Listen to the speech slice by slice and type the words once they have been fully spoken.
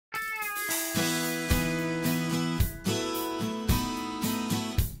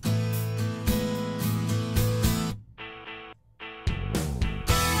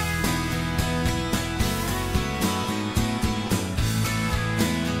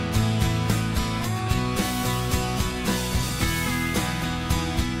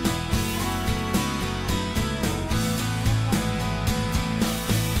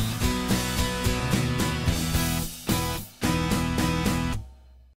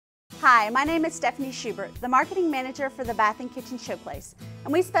Hi, my name is Stephanie Schubert, the Marketing Manager for the Bath Kitchen Showplace,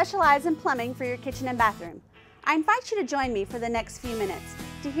 and we specialize in plumbing for your kitchen and bathroom. I invite you to join me for the next few minutes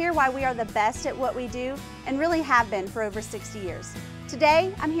to hear why we are the best at what we do and really have been for over 60 years.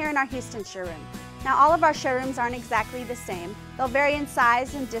 Today, I'm here in our Houston showroom. Now, all of our showrooms aren't exactly the same. They'll vary in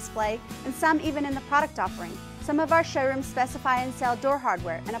size and display, and some even in the product offering. Some of our showrooms specify and sell door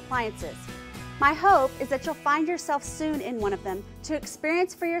hardware and appliances. My hope is that you'll find yourself soon in one of them to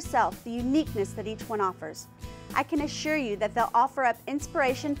experience for yourself the uniqueness that each one offers. I can assure you that they'll offer up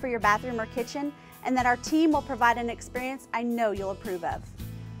inspiration for your bathroom or kitchen, and that our team will provide an experience I know you'll approve of.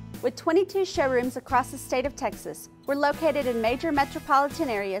 With 22 showrooms across the state of Texas, we're located in major metropolitan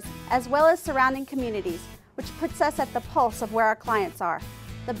areas as well as surrounding communities, which puts us at the pulse of where our clients are.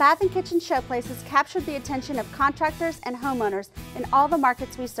 The Bath Kitchen Showplace has captured the attention of contractors and homeowners in all the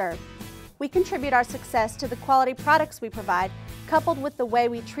markets we serve. We contribute our success to the quality products we provide, coupled with the way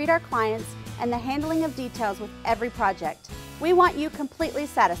we treat our clients and the handling of details with every project. We want you completely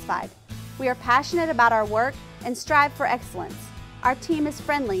satisfied. We are passionate about our work and strive for excellence. Our team is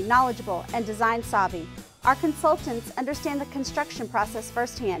friendly, knowledgeable, and design savvy. Our consultants understand the construction process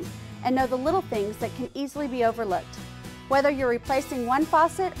firsthand and know the little things that can easily be overlooked. Whether you're replacing one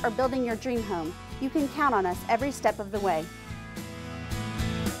faucet or building your dream home, you can count on us every step of the way.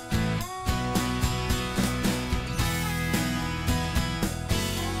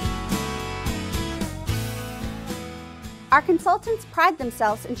 Our consultants pride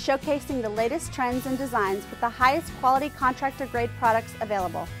themselves in showcasing the latest trends and designs with the highest quality contractor-grade products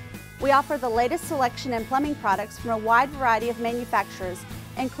available. We offer the latest selection in plumbing products from a wide variety of manufacturers,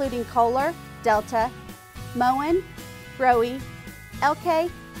 including Kohler, Delta, Moen, Roe,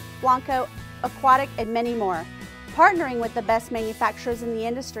 LK, Blanco, Aquatic, and many more. Partnering with the best manufacturers in the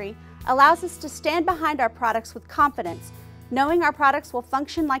industry allows us to stand behind our products with confidence, knowing our products will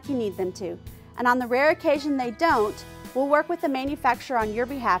function like you need them to. And on the rare occasion they don't, we'll work with the manufacturer on your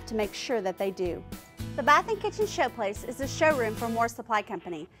behalf to make sure that they do. The Bath Kitchen Showplace is a showroom for Moore Supply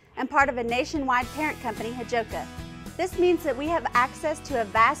Company and part of a nationwide parent company, Hajoka. This means that we have access to a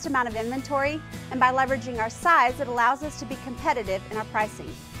vast amount of inventory, and by leveraging our size, it allows us to be competitive in our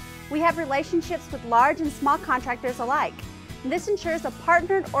pricing. We have relationships with large and small contractors alike, and this ensures a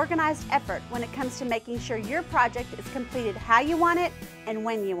partnered, organized effort when it comes to making sure your project is completed how you want it and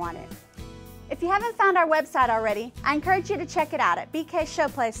when you want it. If you haven't found our website already, I encourage you to check it out at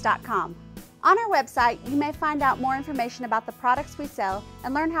bkshowplace.com. On our website, you may find out more information about the products we sell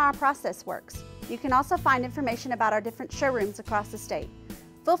and learn how our process works. You can also find information about our different showrooms across the state.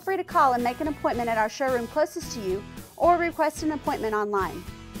 Feel free to call and make an appointment at our showroom closest to you or request an appointment online.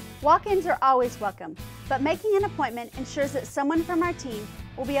 Walk-ins are always welcome, but making an appointment ensures that someone from our team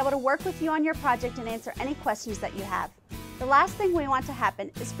will be able to work with you on your project and answer any questions that you have. The last thing we want to happen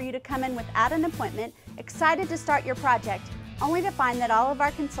is for you to come in without an appointment, excited to start your project, only to find that all of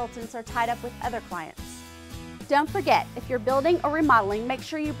our consultants are tied up with other clients. Don't forget, if you're building or remodeling, make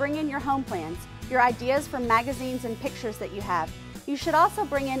sure you bring in your home plans, your ideas from magazines and pictures that you have. You should also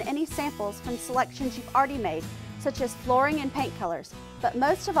bring in any samples from selections you've already made, such as flooring and paint colors. But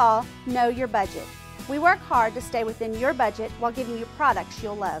most of all, know your budget. We work hard to stay within your budget while giving you products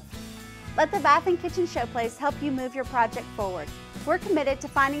you'll love. Let the Bath Kitchen Showplace help you move your project forward. We're committed to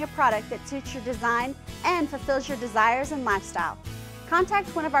finding a product that suits your design and fulfills your desires and lifestyle. Contact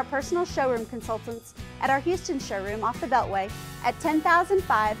one of our personal showroom consultants at our Houston showroom off the Beltway at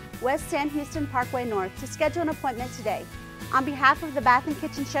 10005 West San Houston Parkway North to schedule an appointment today. On behalf of the Bath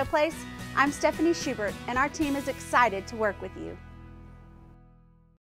Kitchen Showplace, I'm Stephanie Schubert, and our team is excited to work with you.